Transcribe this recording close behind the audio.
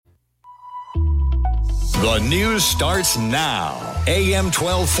The news starts now. AM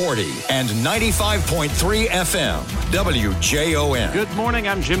 1240 and 95.3 FM. WJON. Good morning.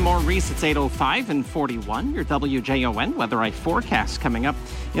 I'm Jim Maurice. It's 8:05 and 41. Your WJON weather forecast coming up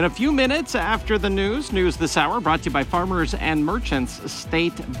in a few minutes after the news. News this hour brought to you by Farmers and Merchants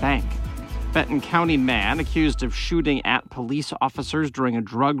State Bank. Benton County man accused of shooting at police officers during a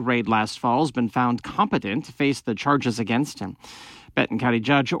drug raid last fall has been found competent to face the charges against him. Benton County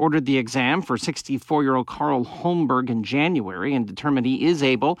judge ordered the exam for 64-year-old Carl Holmberg in January and determined he is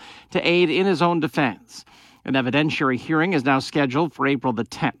able to aid in his own defense. An evidentiary hearing is now scheduled for April the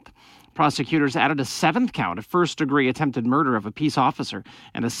 10th. Prosecutors added a seventh count of first-degree attempted murder of a peace officer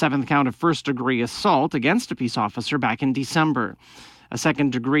and a seventh count of first-degree assault against a peace officer back in December. A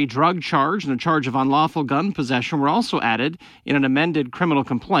second-degree drug charge and a charge of unlawful gun possession were also added in an amended criminal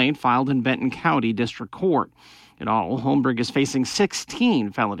complaint filed in Benton County District Court. In all, Holmberg is facing 16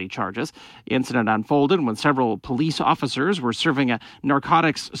 felony charges. The incident unfolded when several police officers were serving a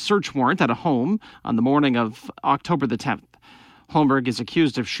narcotics search warrant at a home on the morning of October the 10th. Holmberg is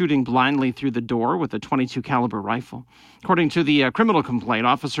accused of shooting blindly through the door with a .22 caliber rifle. According to the criminal complaint,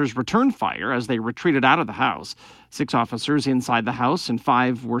 officers returned fire as they retreated out of the house. 6 officers inside the house and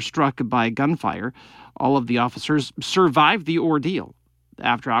 5 were struck by gunfire. All of the officers survived the ordeal.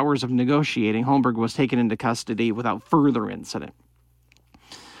 After hours of negotiating, Holmberg was taken into custody without further incident.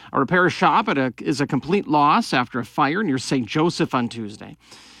 A repair shop is a complete loss after a fire near St. Joseph on Tuesday.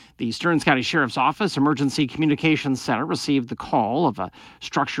 The Stearns County Sheriff's Office Emergency Communications Center received the call of a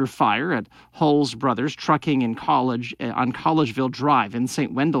structure fire at Hull's Brothers Trucking on Collegeville Drive in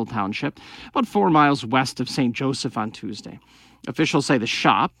St. Wendell Township, about 4 miles west of St. Joseph on Tuesday. Officials say the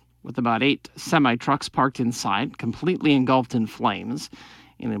shop, with about 8 semi-trucks parked inside, completely engulfed in flames.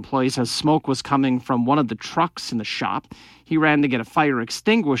 An employee says smoke was coming from one of the trucks in the shop. He ran to get a fire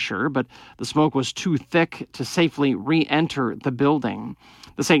extinguisher, but the smoke was too thick to safely re-enter the building.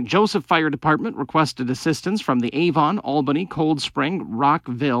 The St. Joseph Fire Department requested assistance from the Avon, Albany, Cold Spring,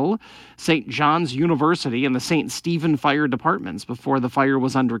 Rockville, St. John's University, and the St. Stephen Fire Departments before the fire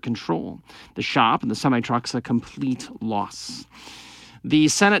was under control. The shop and the semi-trucks a complete loss. The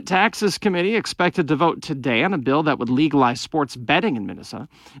Senate Taxes Committee expected to vote today on a bill that would legalize sports betting in Minnesota.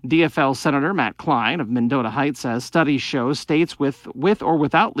 DFL Senator Matt Klein of Mendota Heights says studies show states with or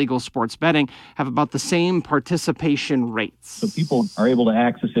without legal sports betting have about the same participation rates. So people are able to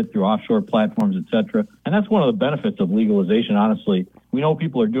access it through offshore platforms, et cetera. And that's one of the benefits of legalization, honestly. We know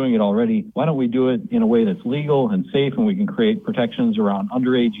people are doing it already. Why don't we do it in a way that's legal and safe, and we can create protections around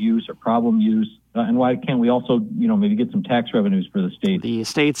underage use or problem use? And why can't we also, maybe get some tax revenues for the state? The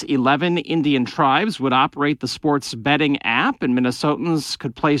state's 11 Indian tribes would operate the sports betting app, and Minnesotans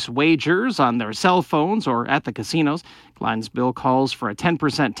could place wagers on their cell phones or at the casinos. Klein's bill calls for a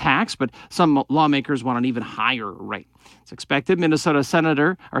 10% tax, but some lawmakers want an even higher rate. It's expected Minnesota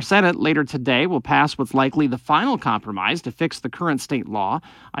Senate later today will pass what's likely the final compromise to fix the current state law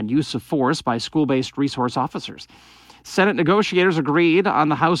on use of force by school-based resource officers. Senate negotiators agreed on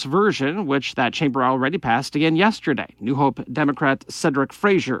the House version, which that chamber already passed again yesterday. New Hope Democrat Cedric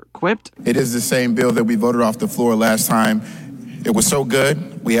Frazier quipped, "It is the same bill that we voted off the floor last time. It was so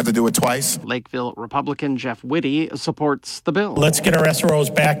good, we have to do it twice." Lakeville Republican Jeff Whitty supports the bill. Let's get our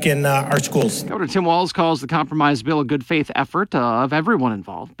SROs back in our schools. Governor Tim Walz calls the compromise bill a good faith effort of everyone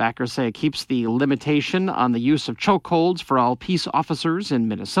involved. Backers say it keeps the limitation on the use of chokeholds for all peace officers in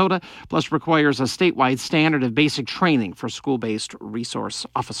Minnesota, plus requires a statewide standard of basic training for school-based resource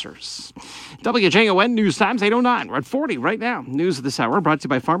officers. WJON News Times 8:09. We're at 40 right now. News of this hour brought to you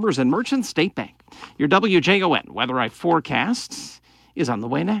by Farmers and Merchants State Bank. Your WJON weather forecast is on the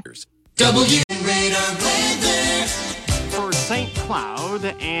way next. For St. Cloud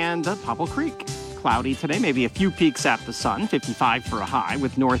and Popple Creek. Cloudy today, maybe a few peeks at the sun, 55 for a high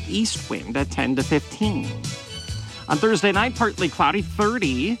with northeast wind at 10 to 15. On Thursday night, partly cloudy,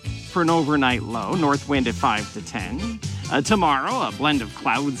 30 for an overnight low, north wind at 5 to 10. Tomorrow, a blend of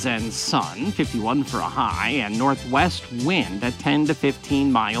clouds and sun, 51 for a high, and northwest wind at 10 to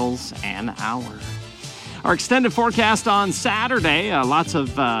 15 miles an hour. Our extended forecast on Saturday, lots of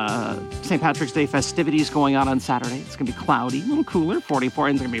St. Patrick's Day festivities going on Saturday. It's going to be cloudy, a little cooler, 44,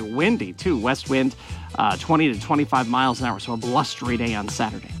 and it's going to be windy, too. West wind, 20 to 25 miles an hour, so a blustery day on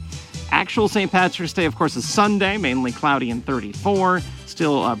Saturday. Actual St. Patrick's Day, of course, is Sunday, mainly cloudy and 34.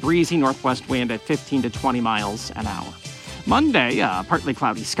 Still breezy, northwest wind at 15 to 20 miles an hour. Monday, partly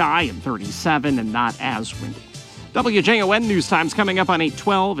cloudy sky and 37 and not as windy. WJON News Time's coming up on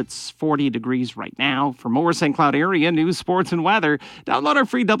 8:12. It's 40 degrees right now. For more St. Cloud area news, sports, and weather, download our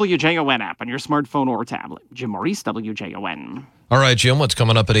free WJON app on your smartphone or tablet. Jim Maurice, WJON. All right, Jim, what's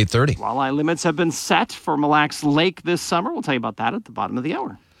coming up at 8:30? Walleye limits have been set for Mille Lacs Lake this summer. We'll tell you about that at the bottom of the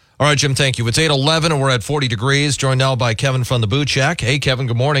hour. All right, Jim, thank you. It's 8:11, and we're at 40 degrees, joined now by Kevin from the Boot Shack. Hey, Kevin,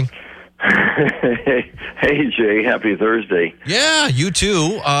 good morning. Hey, Jay, happy Thursday. Yeah, you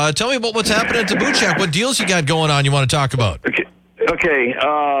too. Tell me about what's happening at the Boot Shack. What deals you got going on you want to talk about? Okay,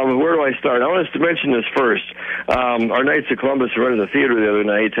 where do I start? I want to mention this first. Our Knights of Columbus were in the theater the other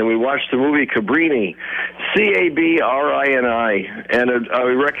night, and we watched the movie Cabrini, Cabrini, and I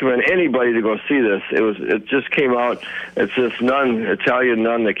would recommend anybody to go see this. It just came out. It's this Italian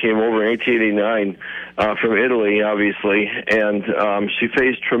nun that came over in 1889 from Italy, obviously, and she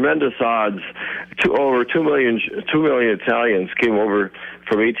faced tremendous odds. Over 2 million Italians came over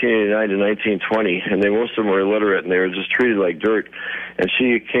from 1889 to 1920, and most of them were illiterate, and they were just treated like dirt. And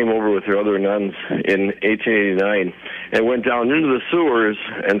she came over with her other nuns in 1889 and went down into the sewers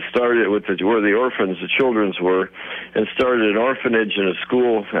and started where the orphans, the children's were, and started an orphanage and a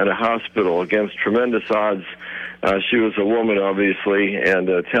school and a hospital against tremendous odds. She was a woman, obviously, and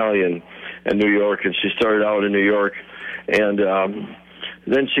Italian in New York, and she started out in New York. And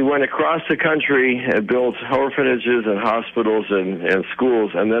then she went across the country and built orphanages and hospitals and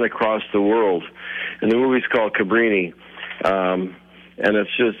schools, and then across the world. And the movie's called Cabrini. And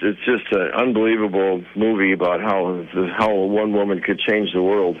it's just an unbelievable movie about how one woman could change the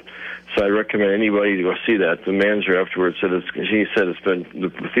world. So I recommend anybody to go see that. The manager afterwards said the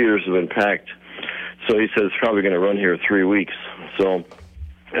theaters have been packed. So he said it's probably going to run here 3 weeks. So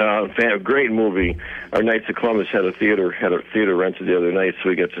great movie. Our Knights of Columbus had a theater rented the other night, so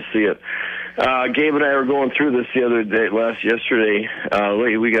we got to see it. Gabe and I were going through this the other day, yesterday.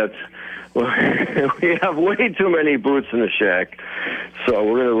 We have way too many boots in the shack, so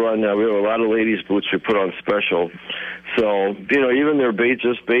we're going to run. We have a lot of ladies' boots we put on special. So even their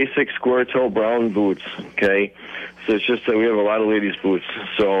just basic square toe brown boots. Okay, so it's just that we have a lot of ladies' boots.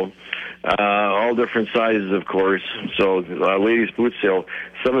 So all different sizes, of course. So ladies' boot sale.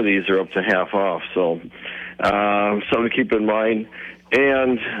 Some of these are up to half off. So something to keep in mind.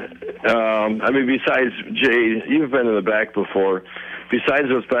 And besides Jay, you've been in the back before. Besides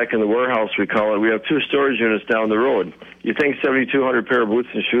what's back in the warehouse, we call it, we have 2 storage units down the road. You think 7,200 pair of boots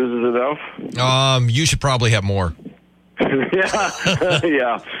and shoes is enough? You should probably have more. Yeah.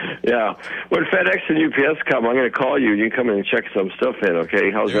 When FedEx and UPS come, I'm going to call you. You can come in and check some stuff in, okay?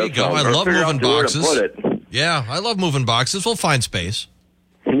 How's there that sound? I love moving boxes. Where to put it. Yeah, I love moving boxes. We'll find space.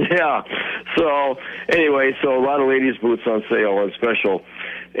 Yeah. So, anyway, a lot of ladies' boots on sale on special.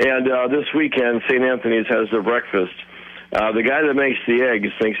 And this weekend, St. Anthony's has their breakfast. The guy that makes the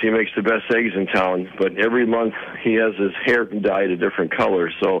eggs thinks he makes the best eggs in town, but every month he has his hair dyed a different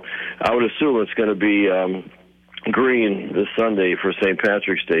color. So I would assume it's going to be green this Sunday for St.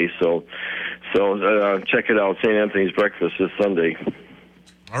 Patrick's Day. So check it out, St. Anthony's Breakfast this Sunday.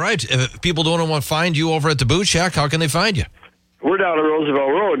 All right. If people don't want to find you over at the Boot Shack, how can they find you? We're down at Roosevelt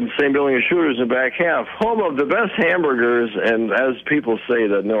Road, in the same building as Shooters in the back half, home of the best hamburgers, and as people say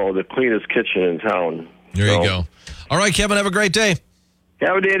the cleanest kitchen in town. There you go. All right, Kevin, have a great day.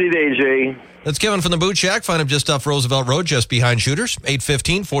 Have a dandy day, Jay. That's Kevin from the Boot Shack. Find him just off Roosevelt Road, just behind Shooters.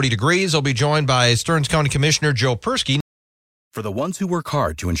 8:15, 40 degrees. He'll be joined by Stearns County Commissioner Joe Persky. For the ones who work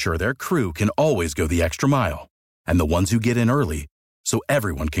hard to ensure their crew can always go the extra mile, and the ones who get in early so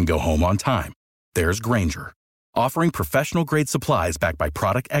everyone can go home on time, there's Grainger, offering professional-grade supplies backed by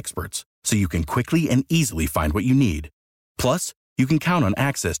product experts so you can quickly and easily find what you need. Plus, you can count on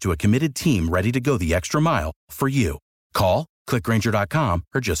access to a committed team ready to go the extra mile for you. Call, click Grainger.com,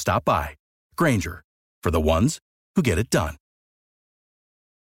 or just stop by. Grainger, for the ones who get it done.